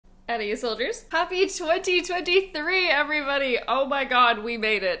Howdy, you soldiers. Happy 2023, everybody! Oh my god, we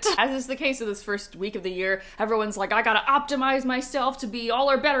made it. As is the case of this first week of the year, everyone's like, I gotta optimize myself to be all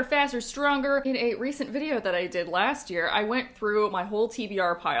or better, faster, stronger. In a recent video that I did last year, I went through my whole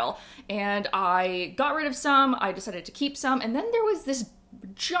TBR pile, and I got rid of some, I decided to keep some, and then there was this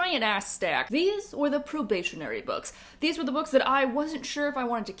giant ass stack. These were the probationary books. These were the books that I wasn't sure if I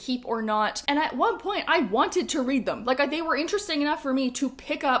wanted to keep or not, and at one point I wanted to read them. Like, they were interesting enough for me to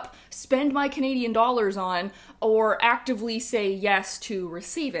pick up, spend my Canadian dollars on, or actively say yes to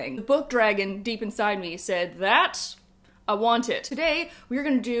receiving. The book dragon deep inside me said that I want it. Today we're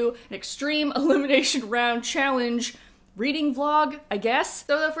gonna do an extreme elimination round challenge reading vlog, I guess.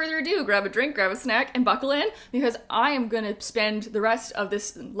 So without further ado, grab a drink, grab a snack, and buckle in, because I am gonna spend the rest of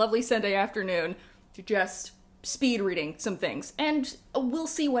this lovely Sunday afternoon to just speed reading some things, and we'll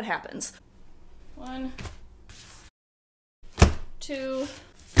see what happens. 1, 2,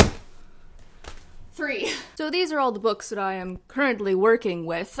 3. So these are all the books that I am currently working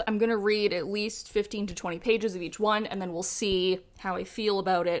with. I'm gonna read at least 15 to 20 pages of each one, and then we'll see how I feel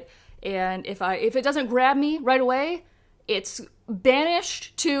about it. And if it doesn't grab me right away, it's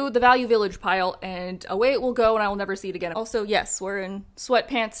banished to the Value Village pile, and away it will go, and I will never see it again. Also, yes, we're in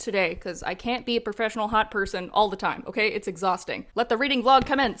sweatpants today, because I can't be a professional hot person all the time, okay? It's exhausting. Let the reading vlog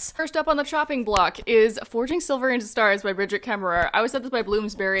commence! First up on the chopping block is Forging Silver into Stars by Bridget Kemmerer. I was said this by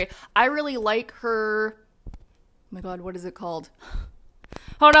Bloomsbury. I really like her... Oh my god, what is it called?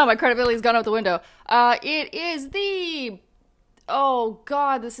 Oh no, my credibility's gone out the window. It is the... Oh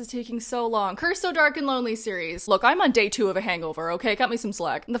god, this is taking so long. Cursed So Dark and Lonely series. Look, I'm on day 2 of a hangover, okay? Cut me some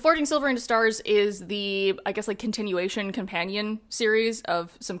slack. The Forging Silver into Stars is the, I guess, like, continuation companion series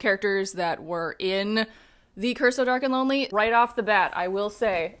of some characters that were in the Cursed So Dark and Lonely. Right off the bat, I will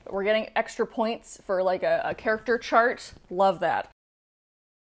say, we're getting extra points for, like, a character chart. Love that.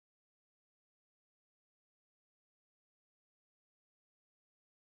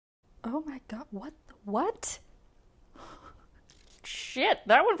 Oh my god, what? Shit,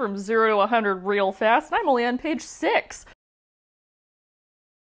 that went from 0 to 100 real fast, and I'm only on page 6.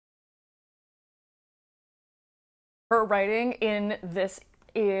 Her writing in this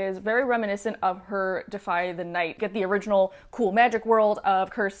is very reminiscent of her Defy the Night. Get the original cool magic world of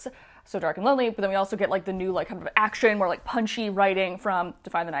Curse So Dark and Lonely, but then we also get, like, the new, like, kind of action, more, like, punchy writing from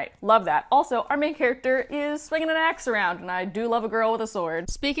Defy the Night. Love that. Also, our main character is swinging an axe around, and I do love a girl with a sword.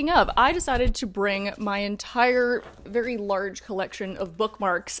 Speaking of, I decided to bring my entire, very large collection of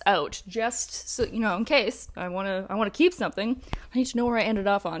bookmarks out, just so, you know, in case I wanna keep something, I need to know where I ended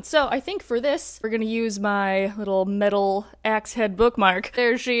off on. So I think for this, we're gonna use my little metal axe head bookmark.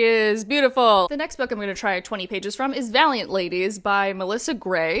 There she is, beautiful! The next book I'm gonna try 20 pages from is Valiant Ladies by Melissa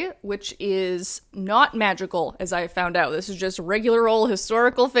Gray, which is not magical, as I found out. This is just regular old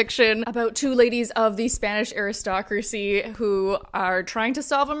historical fiction about 2 ladies of the Spanish aristocracy who are trying to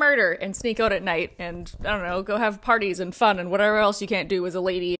solve a murder and sneak out at night and, I don't know, go have parties and fun and whatever else you can't do as a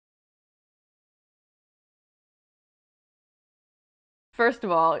lady. First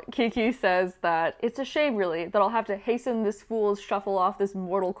of all, Kiki says that it's a shame, really, that I'll have to hasten this fool's shuffle off this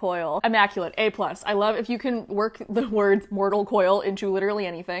mortal coil. Immaculate, A+. I love if you can work the words mortal coil into literally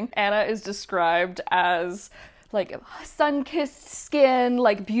anything. Anna is described as, like, sun-kissed skin,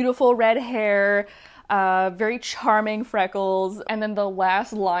 like, beautiful red hair, very charming freckles, and then the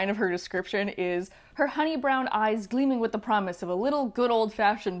last line of her description is her honey brown eyes gleaming with the promise of a little good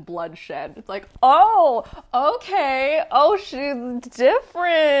old-fashioned bloodshed. It's like, oh, okay, oh, she's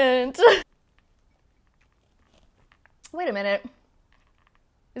different. Wait a minute.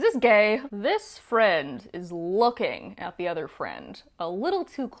 Is this gay? This friend is looking at the other friend a little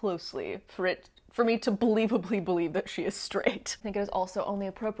too closely for me to believably believe that she is straight. I think it is also only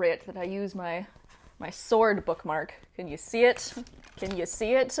appropriate that I use my sword bookmark. Can you see it? Can you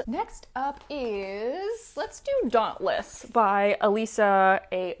see it? Next up is, let's do Dauntless by Elisa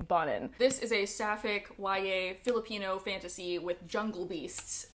A. Bonin. This is a sapphic YA Filipino fantasy with jungle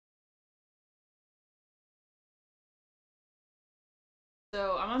beasts.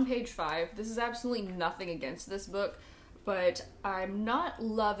 So I'm on page 5. This is absolutely nothing against this book, but I'm not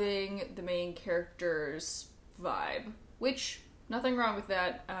loving the main character's vibe, which, nothing wrong with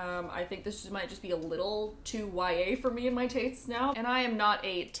that. I think this might just be a little too YA for me and my tastes now. And I am not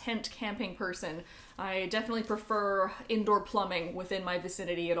a tent camping person. I definitely prefer indoor plumbing within my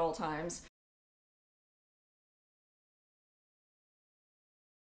vicinity at all times.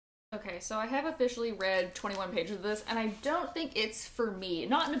 Okay, so I have officially read 21 pages of this, and I don't think it's for me.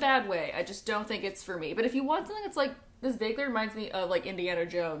 Not in a bad way, I just don't think it's for me. But if you want something that's like, this vaguely reminds me of like Indiana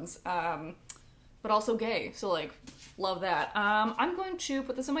Jones, but also gay, so like, Love that. I'm going to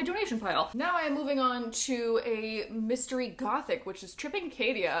put this in my donation pile. Now I am moving on to a mystery gothic, which is Tripping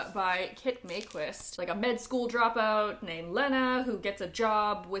Acadia by Kit Mayquist. Like a med school dropout named Lena who gets a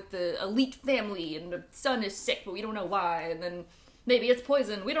job with the elite family and the son is sick, but we don't know why. And then maybe it's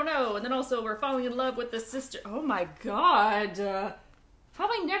poison, we don't know. And then also we're falling in love with the sister. Oh my god. How have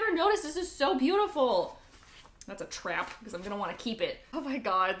I never noticed? This is so beautiful. That's a trap, because I'm gonna want to keep it. Oh my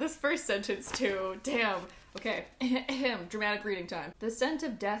god, this first sentence too. Damn. Okay, dramatic reading time. The scent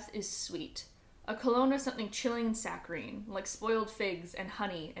of death is sweet. A cologne of something chilling and saccharine, like spoiled figs and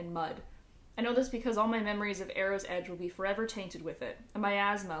honey and mud. I know this because all my memories of Arrow's Edge will be forever tainted with it, a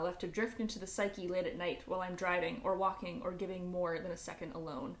miasma left to drift into the psyche late at night while I'm driving or walking or giving more than a second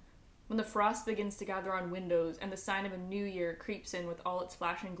alone. When the frost begins to gather on windows and the sign of a new year creeps in with all its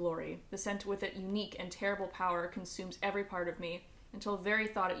flashing glory, the scent with its unique and terrible power consumes every part of me, until the very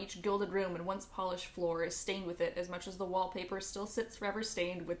thought of each gilded room and once polished floor is stained with it as much as the wallpaper still sits forever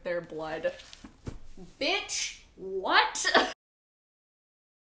stained with their blood. Bitch! What?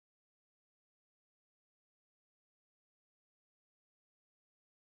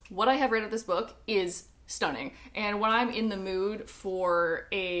 What I have read of this book is stunning. And when I'm in the mood for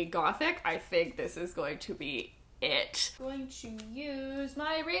a gothic, I think this is going to be it. I'm going to use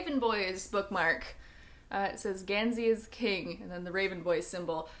my Raven Boys bookmark. It says Gansey is king, and then the Raven Boys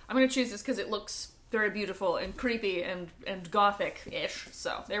symbol. I'm gonna choose this because it looks very beautiful and creepy and gothic-ish.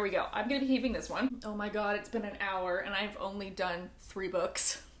 So there we go. I'm gonna be keeping this one. Oh my god, it's been an hour and I've only done 3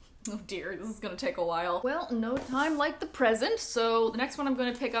 books. Oh dear, this is gonna take a while. Well, no time like the present, so the next one I'm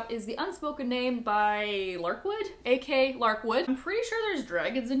gonna pick up is The Unspoken Name by Larkwood, A.K. Larkwood. I'm pretty sure there's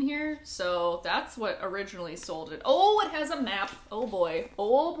dragons in here, so that's what originally sold it. Oh, it has a map. Oh boy.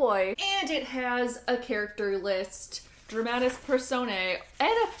 Oh boy. And it has a character list, dramatis personae,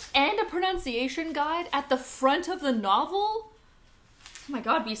 and a pronunciation guide at the front of the novel? Oh my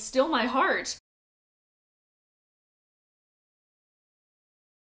god, be still my heart.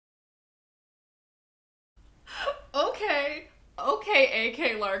 Okay,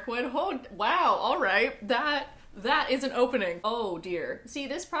 A.K. Larkwood. Oh, wow, alright. That is an opening. Oh dear. See,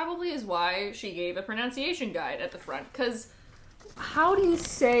 this probably is why she gave a pronunciation guide at the front, because how do you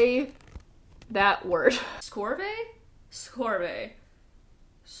say that word? Scorve? Scorve.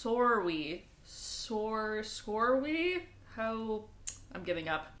 Sorwe. Scorwe? How? I'm giving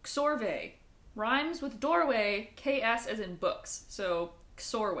up. Xorve. Rhymes with doorway, KS as in books, so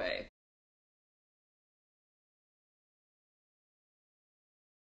Xorwe.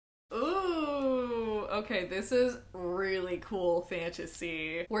 Ooh, okay, this is really cool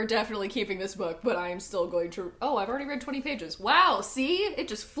fantasy. We're definitely keeping this book, but I am still going to— oh, I've already read 20 pages. Wow, see? It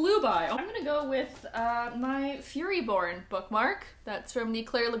just flew by. I'm gonna go with my Furyborn bookmark. That's from the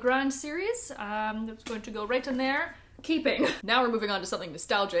Claire Legrand series. That's going to go right in there. Keeping. Now we're moving on to something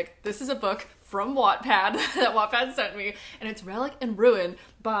nostalgic. This is a book from Wattpad that Wattpad sent me, and it's Relic and Ruin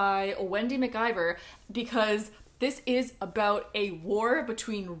by Wendy McIver, because this is about a war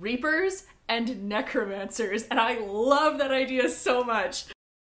between Reapers and Necromancers, and I love that idea so much.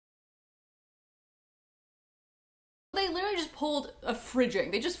 They literally just pulled a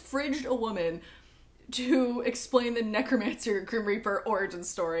fridging. They just fridged a woman to explain the Necromancer Grim Reaper origin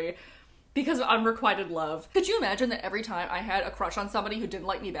story because of unrequited love. Could you imagine that every time I had a crush on somebody who didn't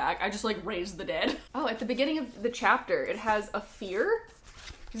like me back, I just like raised the dead? Oh, at the beginning of the chapter, it has a fear?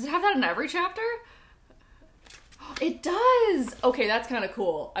 Does it have that in every chapter? It does! Okay, that's kind of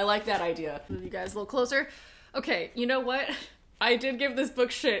cool. I like that idea. Move you guys a little closer. Okay, you know what? I did give this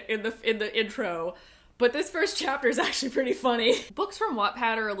book shit in the intro, but this first chapter is actually pretty funny. Books from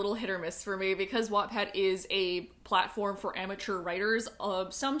Wattpad are a little hit or miss for me because Wattpad is a platform for amateur writers.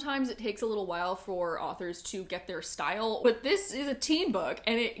 Sometimes it takes a little while for authors to get their style, but this is a teen book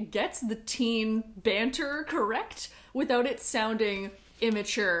and it gets the teen banter correct without it sounding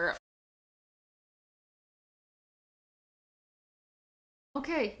immature.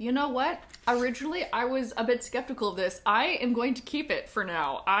 Okay, you know what? Originally, I was a bit skeptical of this. I am going to keep it for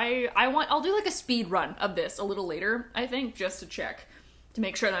now. I'll do like a speed run of this a little later, I think, just to check, to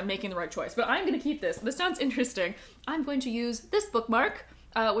make sure that I'm making the right choice. But I'm gonna keep this. This sounds interesting. I'm going to use this bookmark,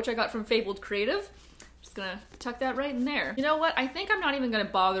 which I got from Fabled Creative. Just gonna tuck that right in there. You know what? I think I'm not even gonna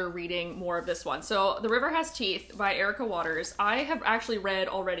bother reading more of this one. So, The River Has Teeth by Erica Waters. I have actually read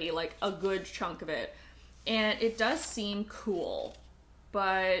already, like, a good chunk of it. And it does seem cool.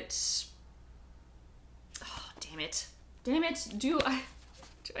 But, oh, damn it. Damn it, do I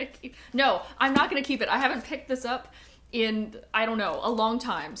keep— no, I'm not gonna keep it. I haven't picked this up in, I don't know, a long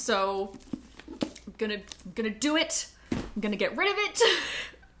time. So, I'm gonna do it. I'm gonna get rid of it.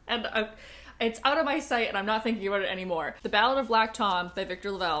 And It's out of my sight and I'm not thinking about it anymore. The Ballad of Black Tom by Victor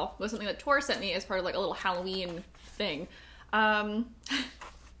Lavelle was something that Tor sent me as part of like a little Halloween thing. Okay,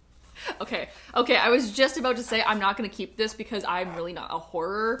 I was just about to say I'm not gonna keep this because I'm really not a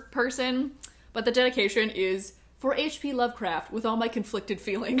horror person, but the dedication is for H.P. Lovecraft with all my conflicted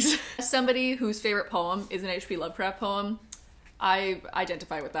feelings. As somebody whose favorite poem is an H.P. Lovecraft poem, I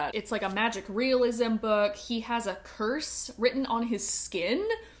identify with that. It's like a magic realism book. He has a curse written on his skin,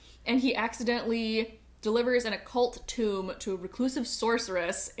 and he accidentally delivers an occult tomb to a reclusive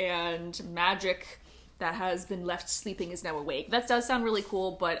sorceress, and magic that has been left sleeping is now awake. That does sound really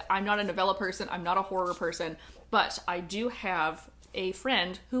cool, but I'm not a novella person, I'm not a horror person, but I do have a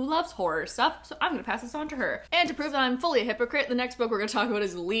friend who loves horror stuff, so I'm gonna pass this on to her. And to prove that I'm fully a hypocrite, the next book we're gonna talk about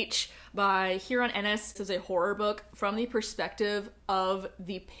is Leech by Huron Ennis. This is a horror book from the perspective of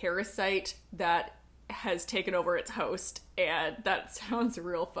the parasite that has taken over its host, and that sounds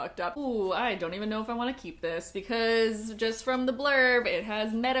real fucked up. Ooh, I don't even know if I want to keep this, because just from the blurb, it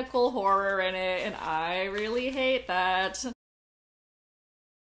has medical horror in it, and I really hate that.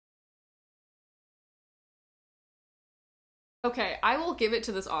 Okay, I will give it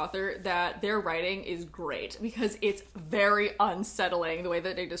to this author that their writing is great because it's very unsettling the way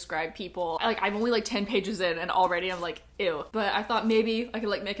that they describe people. Like, I'm only like 10 pages in and already I'm like, ew. But I thought maybe I could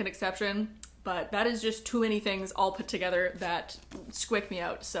like make an exception, but that is just too many things all put together that squick me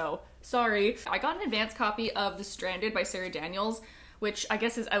out, so sorry. I got an advance copy of The Stranded by Sarah Daniels, which I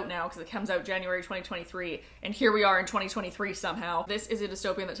guess is out now because it comes out January 2023, and here we are in 2023 somehow. This is a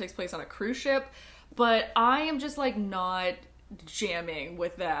dystopian that takes place on a cruise ship, but I am just like not jamming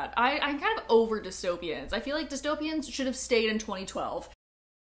with that. I'm kind of over dystopians. I feel like dystopians should have stayed in 2012.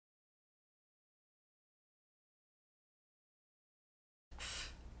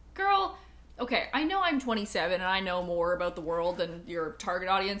 Girl, okay, I know I'm 27 and I know more about the world than your target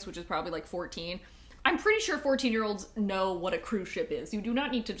audience, which is probably like 14. I'm pretty sure 14-year-olds know what a cruise ship is. You do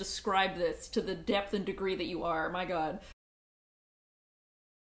not need to describe this to the depth and degree that you are, my god.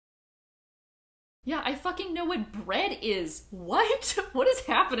 Yeah, I fucking know what bread is. What? What is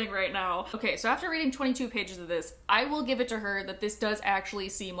happening right now? Okay, so after reading 22 pages of this, I will give it to her that this does actually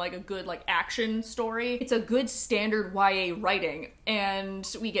seem like a good, like, action story. It's a good standard YA writing,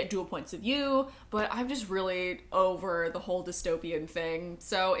 and we get dual points of view, but I'm just really over the whole dystopian thing.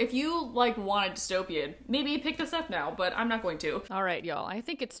 So if you, like, want a dystopian, maybe pick this up now, but I'm not going to. All right, y'all, I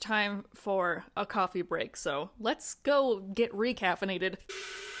think it's time for a coffee break, so let's go get recaffeinated.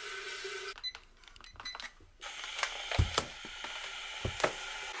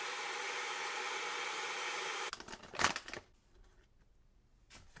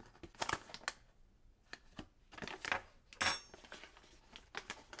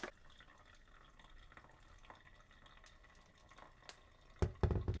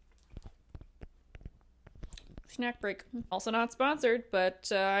 Snack break. Also not sponsored,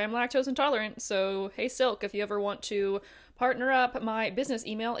 but I am lactose intolerant, so hey Silk, if you ever want to partner up, my business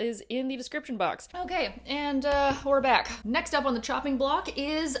email is in the description box. Okay, and we're back. Next up on the chopping block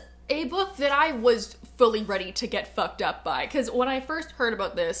is a book that I was fully ready to get fucked up by, because when I first heard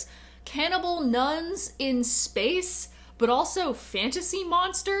about this, cannibal nuns in space, but also fantasy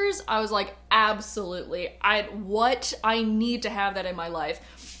monsters, I was like, absolutely, I need to have that in my life.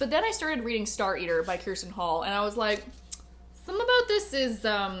 But then I started reading Star Eater by Kirsten Hall, and I was like, something about this is,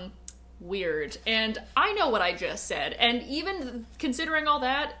 weird. And I know what I just said, and even considering all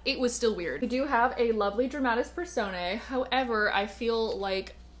that, it was still weird. We do have a lovely dramatis personae, however, I feel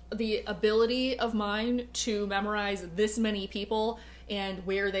like the ability of mine to memorize this many people and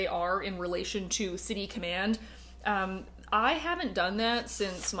where they are in relation to city command, I haven't done that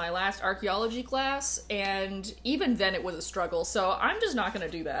since my last archaeology class, and even then it was a struggle, so I'm just not gonna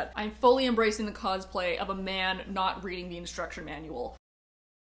do that. I'm fully embracing the cosplay of a man not reading the instruction manual.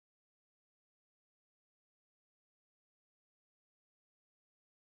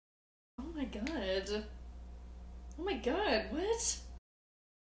 Oh my god. Oh my god, what?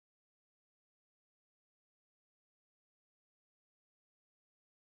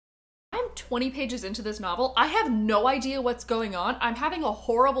 I'm 20 pages into this novel. I have no idea what's going on. I'm having a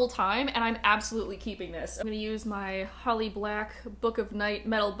horrible time, and I'm absolutely keeping this. I'm gonna use my Holly Black Book of Night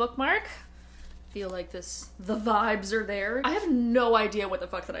metal bookmark. Feel like the vibes are there. I have no idea what the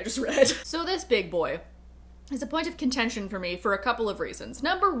fuck that I just read. So this big boy is a point of contention for me for a couple of reasons.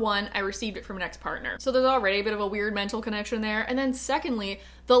 Number one, I received it from an ex-partner, so there's already a bit of a weird mental connection there. And then secondly,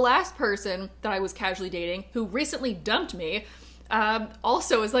 the last person that I was casually dating, who recently dumped me,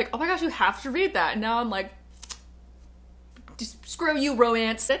 also was like, oh my gosh, you have to read that. And now I'm like, just screw you,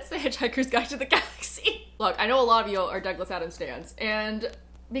 romance. That's The Hitchhiker's Guide to the Galaxy. Look, I know a lot of you are Douglas Adams stans, and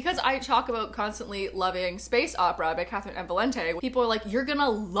Because I talk about constantly loving space opera by Catherine M. Valente, people are like, you're gonna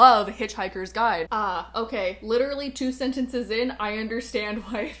love Hitchhiker's Guide. Okay, literally 2 sentences in, I understand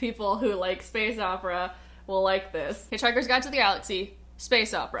why people who like space opera will like this. Hitchhiker's Guide to the Galaxy,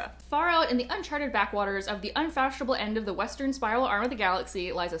 space opera. Far out in the uncharted backwaters of the unfashionable end of the western spiral arm of the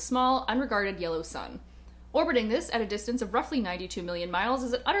galaxy lies a small, unregarded yellow sun. Orbiting this at a distance of roughly 92 million miles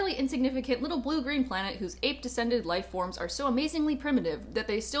is an utterly insignificant little blue-green planet whose ape-descended life forms are so amazingly primitive that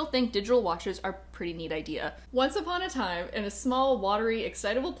they still think digital watches are a pretty neat idea. Once upon a time, in a small, watery,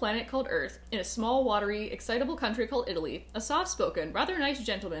 excitable planet called Earth, in a small, watery, excitable country called Italy, a soft-spoken, rather nice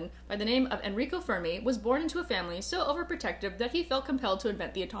gentleman by the name of Enrico Fermi was born into a family so overprotective that he felt compelled to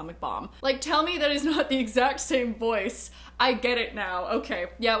invent the atomic bomb. Like, tell me that is not the exact same voice. I get it now. Okay,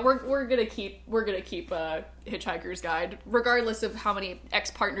 yeah, we're gonna keep Hitchhiker's Guide, regardless of how many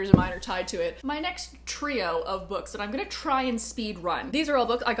ex-partners of mine are tied to it. My next trio of books that I'm gonna try and speed run. These are all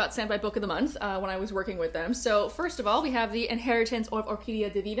books I got sent by Book of the Month when I was working with them. So first of all, we have The Inheritance of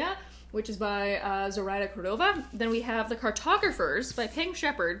Orquídea Divina, which is by Zoraida Cordova. Then we have The Cartographers by Ping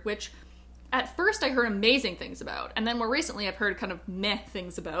Shepherd, which at first I heard amazing things about, and then more recently I've heard kind of meh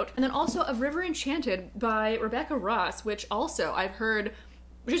things about. And then also A River Enchanted by Rebecca Ross, which also I've heard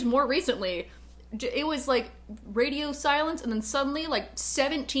just more recently. It was like radio silence, and then suddenly like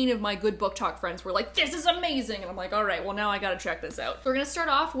 17 of my good book talk friends were like, this is amazing! And I'm like, all right, well now I gotta check this out. We're gonna start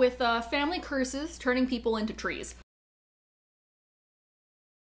off with Family Curses Turning People into Trees.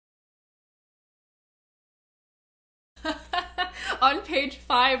 On page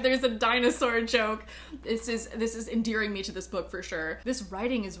 5, there's a dinosaur joke. This is endearing me to this book for sure. This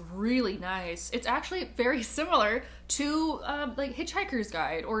writing is really nice. It's actually very similar to like Hitchhiker's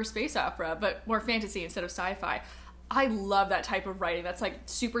Guide or space opera, but more fantasy instead of sci-fi. I love that type of writing that's like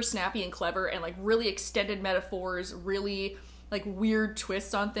super snappy and clever and like really extended metaphors, really like weird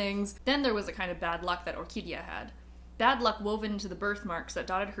twists on things. Then there was a kind of bad luck that Orquídea had. Bad luck woven into the birthmarks that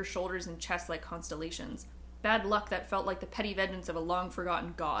dotted her shoulders and chest like constellations. Bad luck that felt like the petty vengeance of a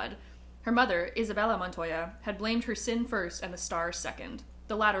long-forgotten god. Her mother, Isabella Montoya, had blamed her sin first and the stars second.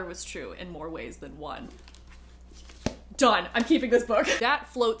 The latter was true in more ways than one. Done. I'm keeping this book. That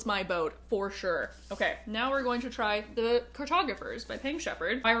floats my boat, for sure. Okay, now we're going to try The Cartographers by Ping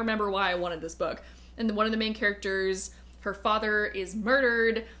Shepherd. I remember why I wanted this book. And one of the main characters, her father is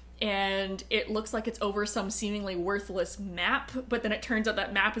murdered, and it looks like it's over some seemingly worthless map, but then it turns out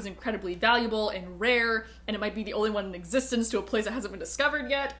that map is incredibly valuable and rare, and it might be the only one in existence to a place that hasn't been discovered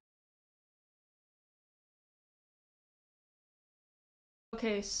yet.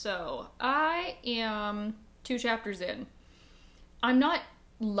 Okay, so I am 2 chapters in. I'm not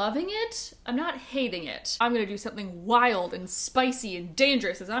loving it, I'm not hating it. I'm gonna do something wild and spicy and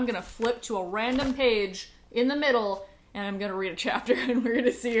dangerous, as I'm gonna flip to a random page in the middle and I'm gonna read a chapter, and we're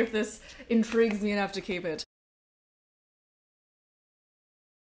gonna see if this intrigues me enough to keep it.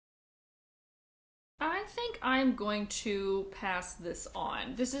 I think I'm going to pass this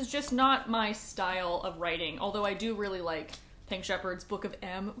on. This is just not my style of writing, although I do really like Ping Shepherd's Book of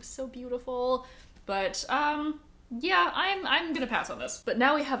M. It was so beautiful. But, yeah, I'm gonna pass on this. But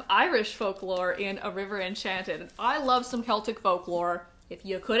now we have Irish folklore in A River Enchanted. I love some Celtic folklore, if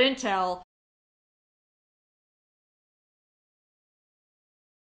you couldn't tell.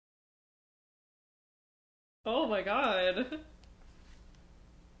 Oh my god.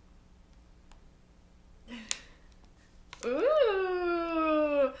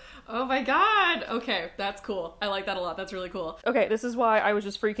 Ooh. Oh my god. Okay, that's cool. I like that a lot. That's really cool. Okay, this is why I was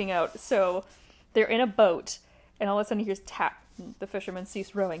just freaking out. So, they're in a boat, and all of a sudden he hears tap. The fisherman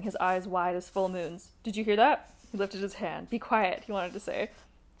ceased rowing, his eyes wide as full moons. Did you hear that? He lifted his hand. Be quiet, he wanted to say.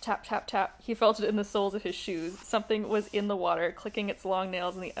 Tap, tap, tap. He felt it in the soles of his shoes. Something was in the water, clicking its long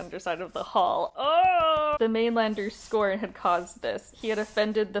nails in the underside of the hull. Oh! The mainlander's scorn had caused this. He had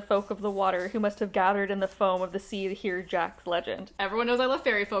offended the folk of the water, who must have gathered in the foam of the sea to hear Jack's legend. Everyone knows I love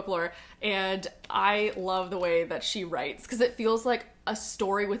fairy folklore, and I love the way that she writes, because it feels like a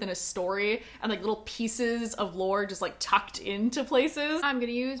story within a story, and like little pieces of lore just like tucked into places. I'm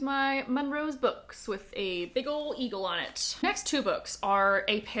gonna use my Munro's books with a big ol' eagle on it. Next 2 books are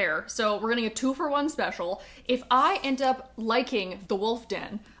a pair, so we're getting a 2-for-1 special. If I end up liking The Wolf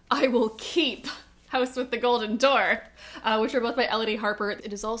Den, I will keep House with the Golden Door, which are both by Elodie Harper.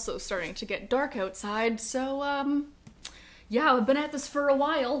 It is also starting to get dark outside, so yeah, I've been at this for a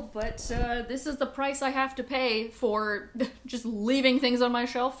while, but this is the price I have to pay for just leaving things on my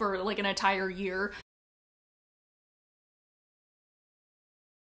shelf for like an entire year.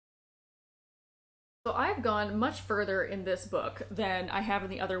 So I've gone much further in this book than I have in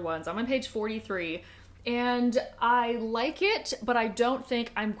the other ones. I'm on page 43, And I like it, but I don't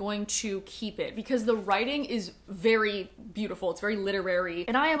think I'm going to keep it because the writing is very beautiful. It's very literary.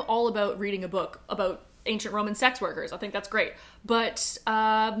 And I am all about reading a book about ancient Roman sex workers. I think that's great. But,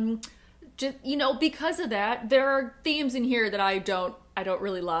 just, you know, because of that, there are themes in here that I don't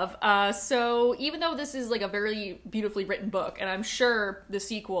really love. So even though this is like a very beautifully written book, and I'm sure the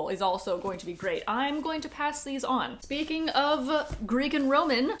sequel is also going to be great, I'm going to pass these on. Speaking of Greek and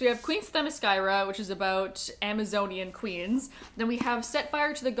Roman, we have Queen Themyscira, which is about Amazonian queens. Then we have Set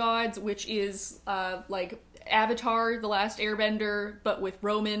Fire to the Gods, which is like Avatar, The Last Airbender, but with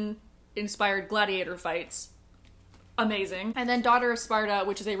Roman-inspired gladiator fights. Amazing. And then Daughter of Sparta,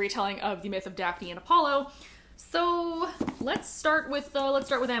 which is a retelling of the myth of Daphne and Apollo. So let's start with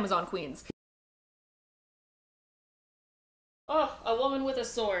Amazon queens. Oh, a woman with a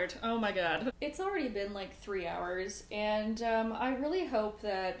sword. Oh my god. It's already been like 3 hours, and I really hope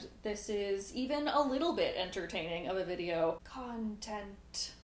that this is even a little bit entertaining of a video.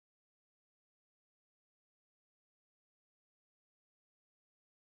 Content.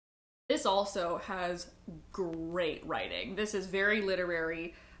 This also has great writing. This is very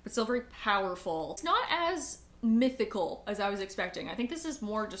literary, but still very powerful. It's not as mythical as I was expecting. I think this is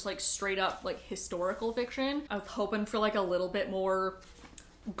more just like straight up like historical fiction. I was hoping for like a little bit more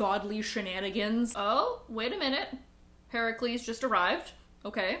godly shenanigans. Oh, wait a minute. Heracles just arrived.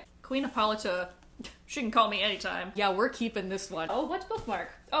 Okay. Queen Hippolyta, she can call me anytime. Yeah, we're keeping this one. Oh, what bookmark?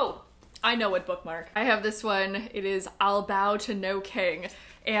 Oh, I know what bookmark. I have this one. It is I'll Bow to No King.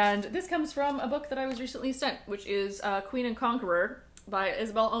 And this comes from a book that I was recently sent, which is Queen and Conqueror by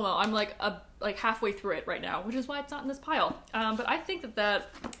Isabel Omo. I'm like halfway through it right now, which is why it's not in this pile. But I think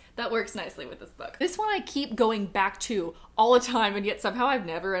that works nicely with this book. This one I keep going back to all the time, and yet somehow I've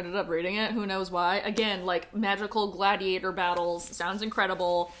never ended up reading it. Who knows why? Again, like magical gladiator battles. Sounds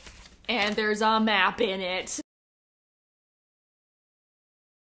incredible. And there's a map in it.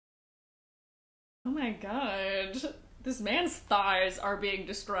 Oh my god. This man's thighs are being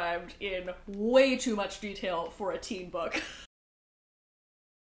described in way too much detail for a teen book.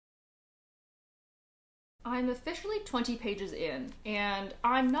 I'm officially 20 pages in, and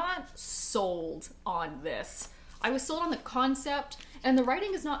I'm not sold on this. I was sold on the concept, and the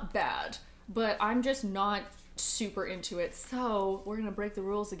writing is not bad, but I'm just not super into it. So we're gonna break the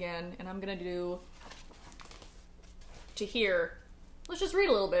rules again, and I'm gonna do to here. Let's just read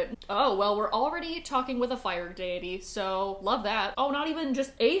a little bit. Oh, well, we're already talking with a fire deity, so love that. Oh, not even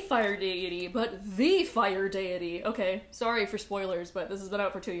just a fire deity, but the fire deity. Okay, sorry for spoilers, but this has been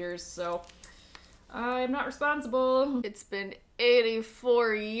out for 2 years, so I'm not responsible. It's been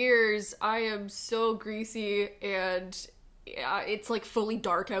 84 years. I am so greasy, and it's like fully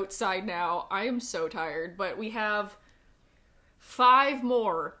dark outside now. I am so tired, but we have 5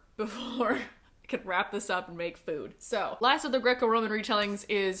 more before could wrap this up and make food. So, last of the Greco-Roman retellings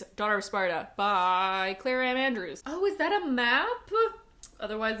is Daughter of Sparta by Claire M. Andrews. Oh, is that a map?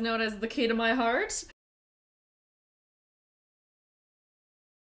 Otherwise known as The Key to My Heart?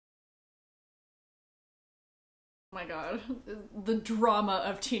 Oh my god. The drama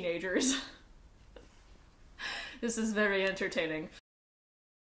of teenagers. This is very entertaining.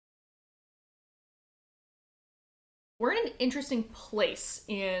 We're in an interesting place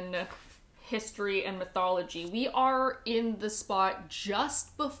in history and mythology. We are in the spot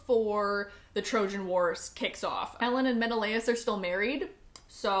just before the Trojan War kicks off. Helen and Menelaus are still married,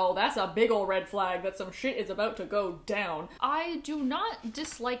 so that's a big ol' red flag that some shit is about to go down. I do not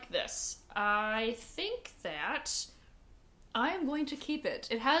dislike this. I think that I am going to keep it.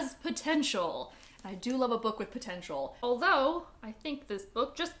 It has potential. I do love a book with potential. Although, I think this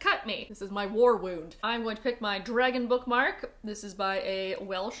book just cut me. This is my war wound. I'm going to pick my dragon bookmark. This is by a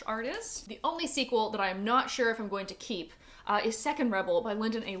Welsh artist. The only sequel that I'm not sure if I'm going to keep is Second Rebel by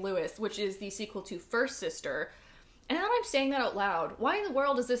Lyndon A. Lewis, which is the sequel to First Sister. And now that I'm saying that out loud, why in the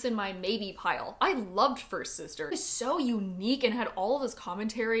world is this in my maybe pile? I loved First Sister. It was so unique and had all of this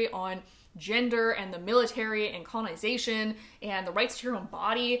commentary on gender and the military and colonization and the rights to your own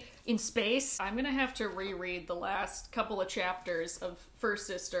body in space. I'm gonna have to reread the last couple of chapters of First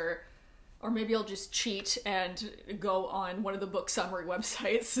Sister, or maybe I'll just cheat and go on one of the book summary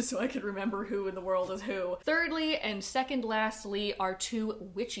websites so I can remember who in the world is who. Thirdly and second lastly are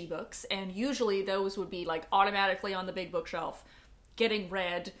 2 witchy books, and usually those would be like automatically on the big bookshelf, getting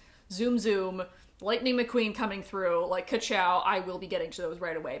read, zoom zoom, Lightning McQueen coming through, like ka-chow, I will be getting to those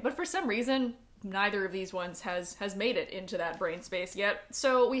right away. But for some reason, neither of these ones has made it into that brain space yet.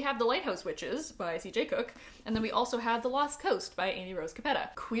 So we have The Lighthouse Witches by C.J. Cook, and then we also have The Lost Coast by Amy Rose Capetta.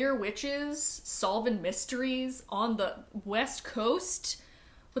 Queer witches solving mysteries on the West Coast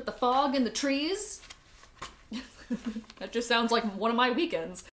with the fog and the trees. That just sounds like one of my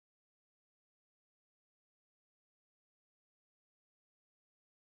weekends.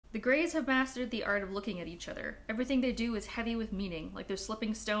 The Greys have mastered the art of looking at each other. Everything they do is heavy with meaning, like they're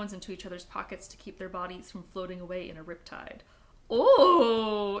slipping stones into each other's pockets to keep their bodies from floating away in a riptide.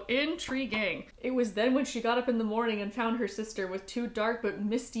 Oh, intriguing. It was then when she got up in the morning and found her sister with 2 dark but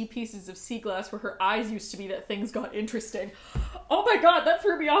misty pieces of sea glass where her eyes used to be that things got interesting. Oh my god, that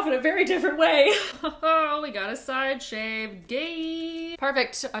threw me off in a very different way. Oh, we got a side shave. Gay.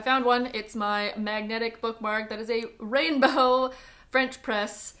 Perfect. I found one. It's my magnetic bookmark that is a rainbow French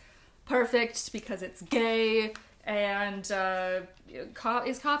press. Perfect because it's gay. And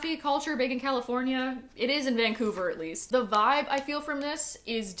is coffee culture big in California? It is in Vancouver, at least. The vibe I feel from this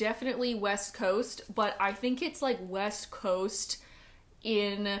is definitely West Coast, but I think it's like West Coast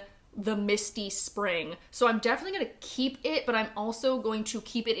in the misty spring. So I'm definitely gonna keep it, but I'm also going to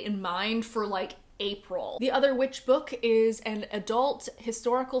keep it in mind for like April. The other witch book is an adult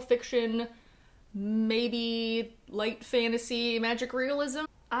historical fiction, maybe light fantasy, magic realism.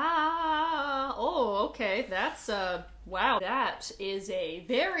 Oh, okay, that's, wow, that is a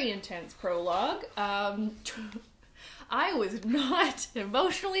very intense prologue. I was not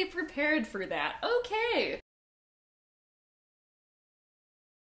emotionally prepared for that. Okay.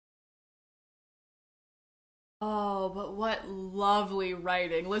 Oh, but what lovely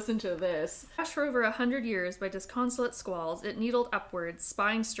writing. Listen to this. Crashed for over 100 years by disconsolate squalls, it needled upwards,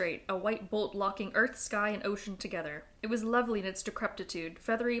 spine straight, a white bolt locking earth, sky, and ocean together. It was lovely in its decrepitude,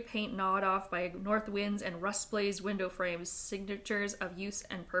 feathery paint gnawed off by north winds and rust-blazed window frames, signatures of use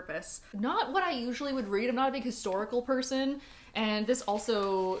and purpose. Not what I usually would read. I'm not a big historical person, and this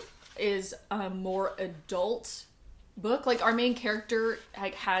also is a more adult book. Like, our main character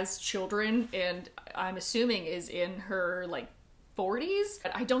like has children, and I'm assuming is in her like 40s.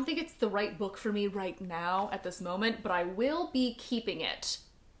 I don't think it's the right book for me right now at this moment, but I will be keeping it.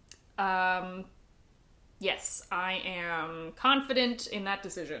 Yes, I am confident in that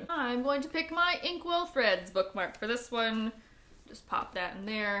decision. I'm going to pick my Inkwell Threads bookmark for this one. Just pop that in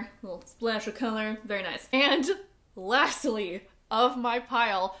there. A little splash of color. Very nice. And lastly, of my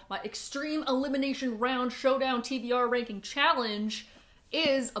pile, my Extreme Elimination Round Showdown TBR Ranking Challenge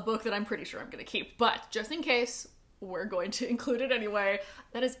is a book that I'm pretty sure I'm gonna keep, but just in case, we're going to include it anyway.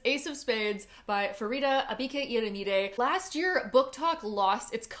 That is Ace of Spades by Farida Abike Iramide. Last year, Book Talk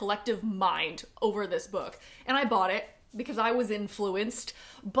lost its collective mind over this book, and I bought it because I was influenced,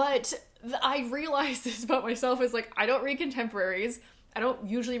 but I realized this about myself is like, I don't read contemporaries, I don't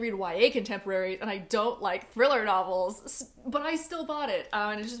usually read YA contemporaries, and I don't like thriller novels, but I still bought it,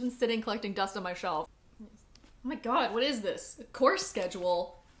 and it's just been sitting collecting dust on my shelf. Oh my god, what is this? A course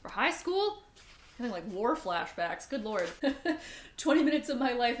schedule for high school? Having like war flashbacks, good lord. 20 minutes of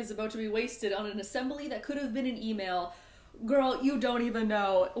my life is about to be wasted on an assembly that could have been an email. Girl, you don't even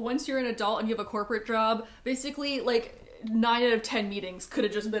know. Once you're an adult and you have a corporate job, basically like 9 out of 10 meetings could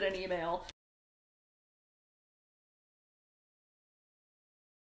have just been an email.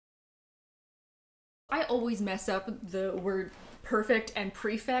 I always mess up the word perfect and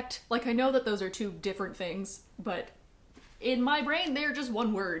prefect. Like, I know that those are 2 different things, but in my brain, they're just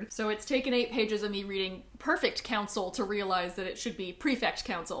one word. So it's taken 8 pages of me reading perfect counsel to realize that it should be prefect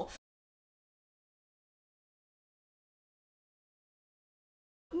counsel.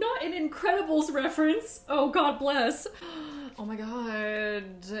 Not an Incredibles reference. Oh, God bless. Oh my god,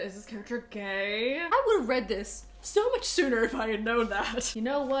 is this character gay? I would have read this so much sooner if I had known that. You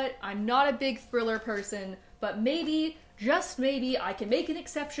know what? I'm not a big thriller person, but maybe, just maybe, I can make an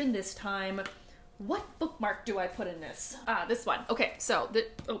exception this time. What bookmark do I put in this? Ah, this one. Okay, so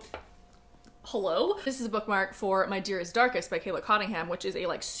hello? This is a bookmark for My Dearest Darkest by Kayla Cottingham, which is a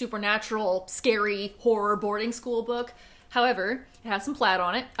like supernatural, scary horror boarding school book. However, it has some plaid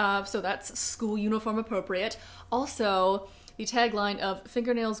on it, so that's school uniform appropriate. Also, the tagline of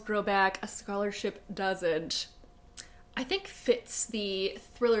 "Fingernails grow back, a scholarship doesn't," I think fits the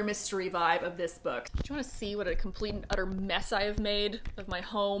thriller mystery vibe of this book. Do you want to see what a complete and utter mess I have made of my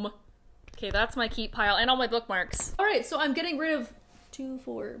home? Okay, that's my keep pile and all my bookmarks. All right, so I'm getting rid of 2,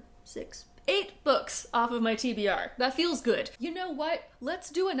 4, 6, 8 books off of my TBR. That feels good. You know what? Let's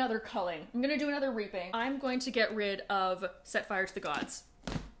do another culling. I'm gonna do another reaping. I'm going to get rid of Set Fire to the Gods.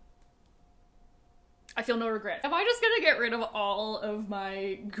 I feel no regret. Am I just gonna get rid of all of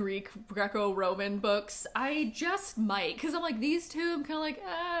my Greco-Roman books? I just might, because I'm like, these 2, I'm kind of like,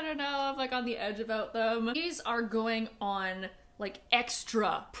 I don't know, I'm like on the edge about them. These are going on like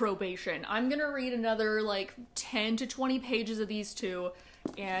extra probation. I'm gonna read another like 10 to 20 pages of these 2,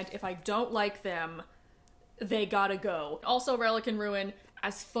 and if I don't like them, they gotta go. Also, Relic and Ruin,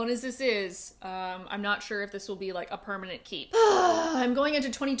 As fun as this is, I'm not sure if this will be like a permanent keep. I'm going into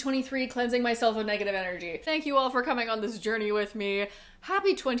 2023 cleansing myself of negative energy. Thank you all for coming on this journey with me.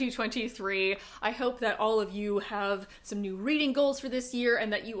 Happy 2023. I hope that all of you have some new reading goals for this year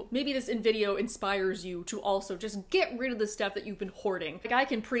and that maybe this video inspires you to also just get rid of the stuff that you've been hoarding. Like, I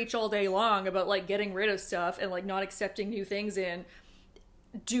can preach all day long about like getting rid of stuff and like not accepting new things in.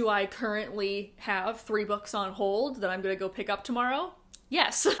 Do I currently have 3 books on hold that I'm gonna go pick up tomorrow?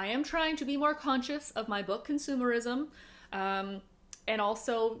 Yes. I am trying to be more conscious of my book consumerism, and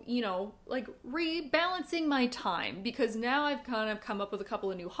also, you know, like rebalancing my time, because now I've kind of come up with a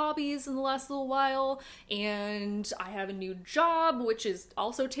couple of new hobbies in the last little while, and I have a new job, which is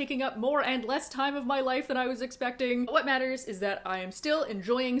also taking up more and less time of my life than I was expecting. What matters is that I am still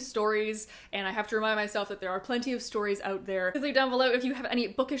enjoying stories, and I have to remind myself that there are plenty of stories out there. Please leave down below if you have any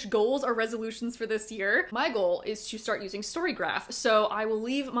bookish goals or resolutions for this year. My goal is to start using Storygraph, so I will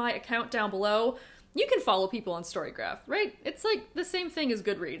leave my account down below. You can follow people on Storygraph, right? It's like the same thing as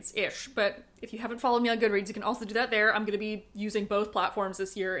Goodreads-ish, but if you haven't followed me on Goodreads, you can also do that there. I'm gonna be using both platforms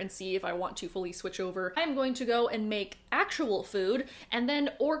this year and see if I want to fully switch over. I'm going to go and make actual food and then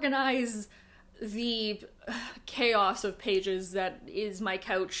organize the chaos of pages that is my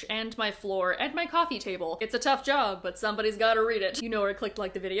couch and my floor and my coffee table. It's a tough job, but somebody's gotta read it. You know where to click to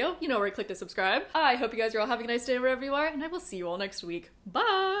like the video, you know where to click to subscribe. I hope you guys are all having a nice day wherever you are, and I will see you all next week.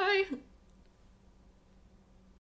 Bye!